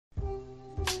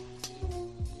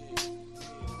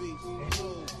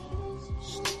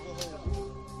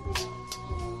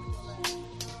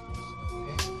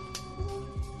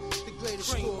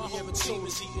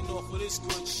eating off of this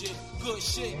good shit. Good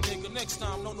shit, nigga. Next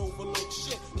time, don't overlook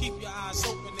shit. Keep your eyes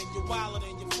open and your wallet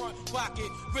in your front pocket.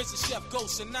 RZA, Chef,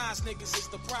 Ghost, and Nas niggas is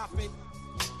the prophet.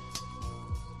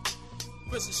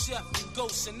 RZA, Chef, and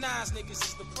Ghost, and Nas niggas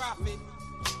is the prophet.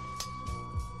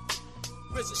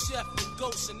 RZA, Chef, and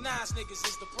Ghost, and Nas niggas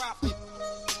is the prophet.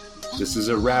 This is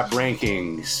a Rap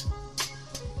Rankings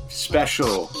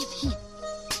special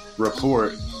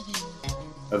report.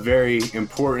 A very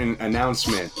important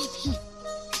announcement.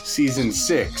 Season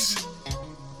 6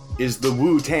 is the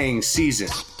Wu-Tang season.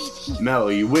 Mel,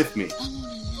 are you with me?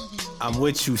 I'm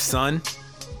with you, son.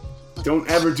 Don't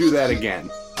ever do that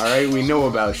again. Alright, we know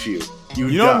about you.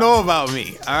 You don't know about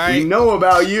me, alright? We know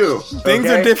about you. Things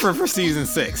okay? are different for season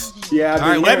 6. Yeah,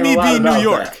 alright, let me be New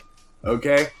York. That,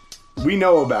 okay? We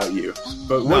know about you.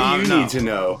 But what you need to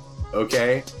know,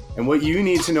 okay? And what you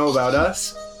need to know about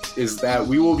us is that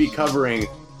we will be covering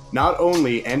not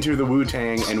only Enter the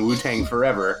Wu-Tang and Wu-Tang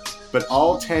Forever, but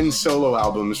all 10 solo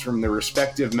albums from the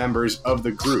respective members of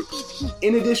the group.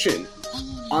 In addition,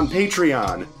 on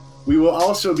Patreon, we will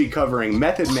also be covering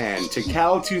Method Man,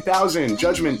 Tikal 2000,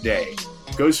 Judgment Day,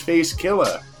 Ghostface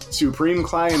Killah, Supreme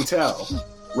Clientele,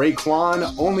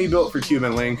 Raekwon, Only Built for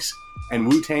Cuban Links, and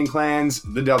Wu-Tang Clan's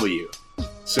The W.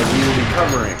 So we will be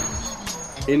covering,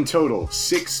 in total,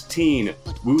 16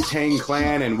 Wu-Tang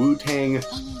Clan and Wu-Tang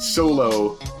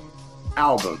solo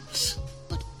albums.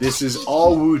 This is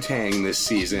all Wu-Tang this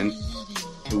season.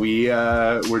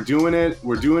 We're doing it.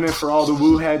 We're doing it for all the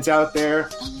Wu heads out there,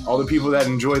 all the people that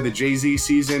enjoy the Jay-Z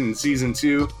season in season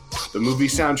 2, the movie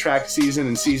soundtrack season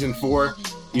in season 4.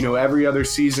 You know, every other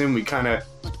season we kind of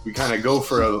go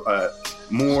for a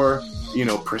more,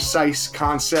 precise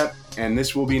concept, and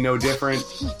this will be no different.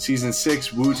 Season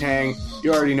 6, Wu-Tang.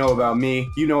 You already know about me.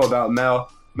 You know about Mel.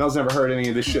 Mel's never heard any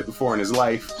of this shit before in his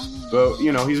life, but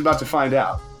he's about to find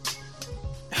out.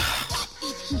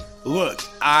 Look,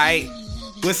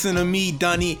 listen to me,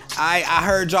 Dunny. I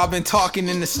heard y'all been talking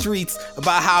in the streets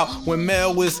about how when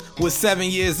Mel was 7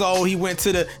 years old, he went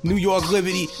to the New York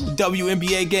Liberty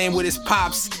WNBA game with his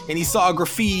pops, and he saw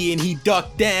graffiti and he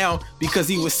ducked down because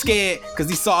he was scared because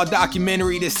he saw a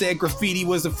documentary that said graffiti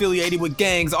was affiliated with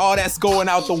gangs. All that's going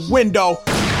out the window.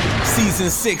 Season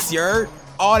 6, you heard?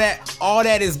 All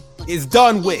that is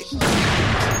done with.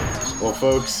 Well,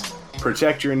 folks,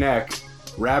 protect your neck.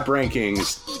 Rap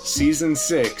Rankings, Season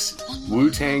 6,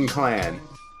 Wu-Tang Clan,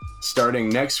 starting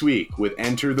next week with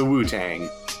Enter the Wu-Tang,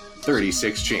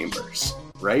 36 Chambers,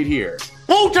 right here.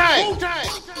 Wu-Tang!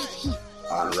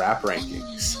 On Rap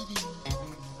Rankings.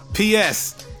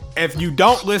 P.S. If you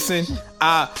don't listen,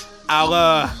 I'll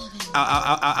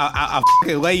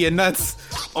fucking lay your nuts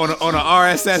on an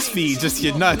RSS feed, just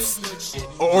your nuts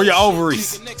or your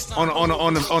ovaries on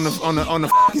the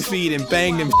fucking feed and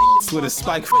bang them with a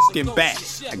spike fucking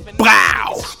bat. Like,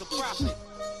 BOW!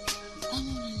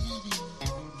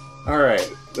 All right,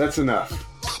 that's enough.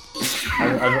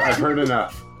 I've heard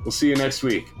enough. We'll see you next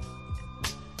week.